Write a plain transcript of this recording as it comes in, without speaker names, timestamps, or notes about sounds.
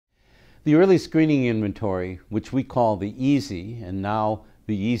The early screening inventory, which we call the EASY, and now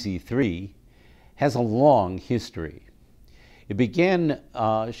the EASY 3, has a long history. It began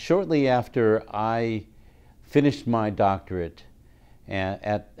shortly after I finished my doctorate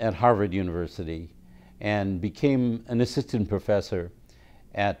at Harvard University and became an assistant professor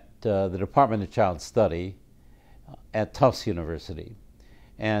at the Department of Child Study at Tufts University.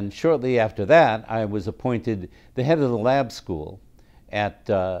 And shortly after that, I was appointed the head of the lab school at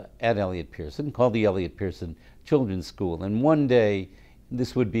Elliott Pearson, called the Elliott Pearson Children's School. And one day,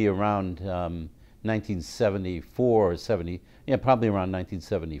 this would be around 1974 or 70, yeah, probably around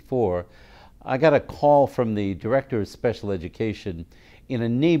 1974, I got a call from the director of special education in a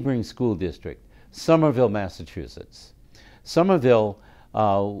neighboring school district, Somerville, Massachusetts. Somerville,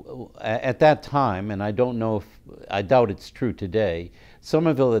 at that time, and I don't know if, I doubt it's true today,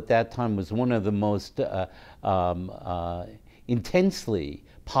 Somerville at that time was one of the most intensely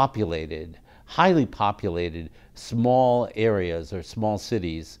populated, highly populated small areas or small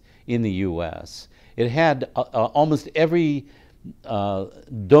cities in the U.S. It had almost every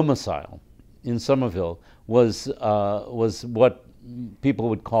domicile in Somerville was what people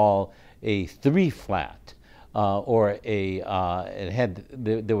would call a three-flat, or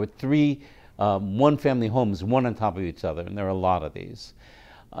there were three one-family homes, one on top of each other, and there are a lot of these.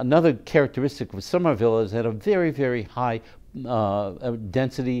 Another characteristic of Somerville is it had a very, very high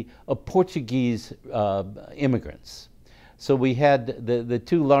density of Portuguese immigrants. So we had the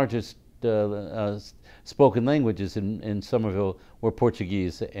two largest spoken languages in Somerville were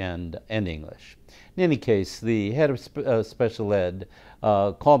Portuguese and English. In any case, the head of special ed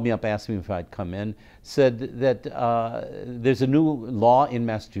called me up, asked me if I'd come in, said that there's a new law in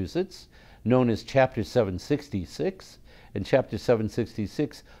Massachusetts known as Chapter 766, and Chapter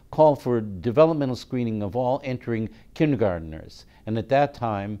 766 called for developmental screening of all entering kindergarteners. And at that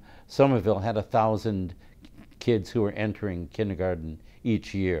time, Somerville had 1,000 kids who were entering kindergarten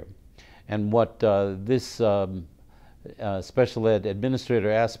each year. And what this special ed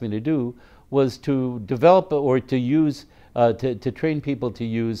administrator asked me to do was to develop or to use, to train people to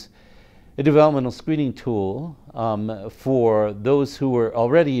use a developmental screening tool for those who were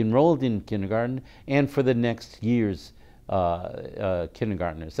already enrolled in kindergarten and for the next year's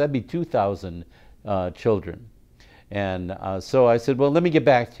kindergartners. That'd be 2,000 children. And so I said, well, let me get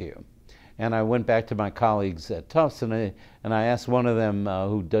back to you. And I went back to my colleagues at Tufts, and I asked one of them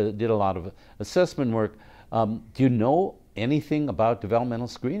who did a lot of assessment work, do you know anything about developmental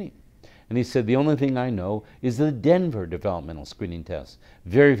screening? And he said, the only thing I know is the Denver developmental screening test,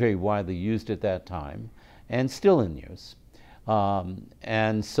 very, very widely used at that time and still in use. I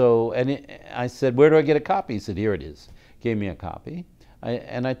said, where do I get a copy? He said, here it is. Gave me a copy.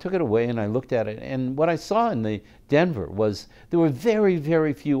 And I took it away and I looked at it, and what I saw in the Denver was there were very,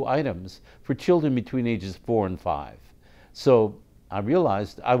 very few items for children between ages 4 and 5. So I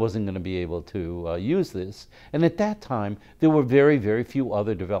realized I wasn't going to be able to use this, and at that time there were very, very few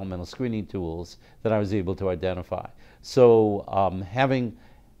other developmental screening tools that I was able to identify. So having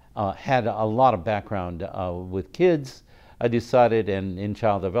had a lot of background with kids, I decided, and in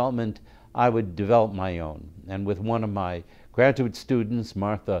child development, I would develop my own. And with one of my graduate students,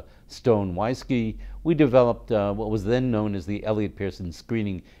 Martha Stone-Weisky, we developed what was then known as the Elliott Pearson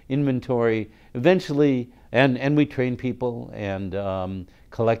Screening Inventory. Eventually, and we trained people and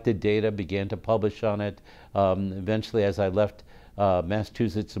collected data, began to publish on it. Eventually, as I left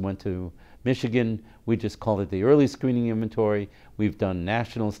Massachusetts and went to Michigan, we just called it the Early Screening Inventory. We've done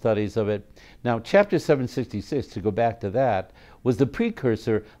national studies of it. Now, Chapter 766, to go back to that, was the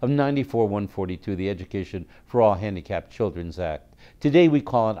precursor of 94-142, the Education for All Handicapped Children's Act. Today we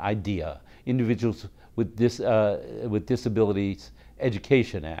call it IDEA, Individuals with Disabilities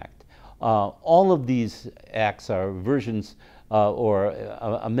Education Act. All of these acts are versions or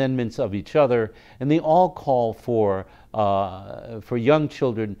amendments of each other, and they all call for young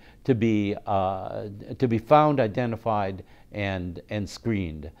children to be found, identified, and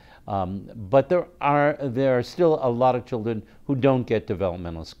screened. But there are still a lot of children who don't get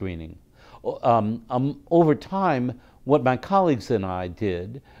developmental screening. Over time, what my colleagues and I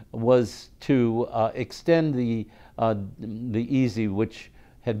did was to extend the EASY, which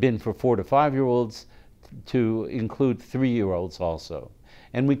had been for 4 to 5-year-olds, to include 3-year-olds also.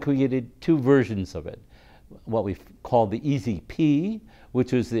 And we created 2 versions of it. What we called the EASY P,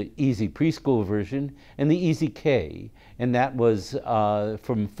 which was the EASY preschool version, and the EASY K, and that was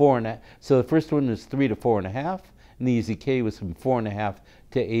from 4.5. So the first one was 3 to 4.5, and the EASY K was from 4.5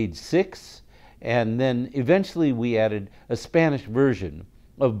 to age 6. And then eventually we added a Spanish version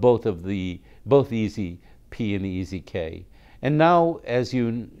of both the EASY P and the EASY K. And now, as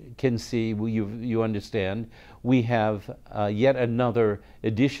you can see, you understand, we have yet another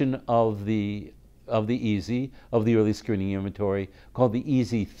edition of the EASY, of the early screening inventory, called the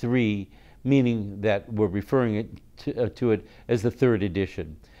EASY 3, meaning that we're referring to it as the third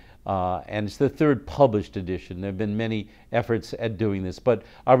edition. And it's the third published edition. There have been many efforts at doing this, but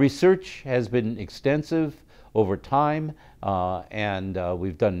our research has been extensive over time, and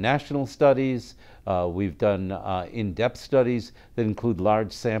we've done national studies, we've done in-depth studies that include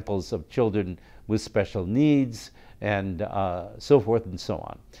large samples of children with special needs, and so forth and so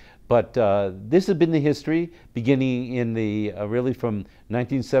on. But this has been the history, beginning in the, really from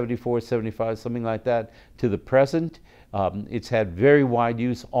 1974, 75, something like that, to the present. It's had very wide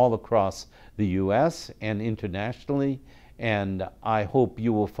use all across the US and internationally, and I hope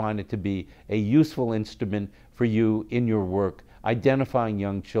you will find it to be a useful instrument for you in your work identifying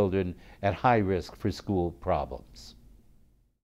young children at high risk for school problems.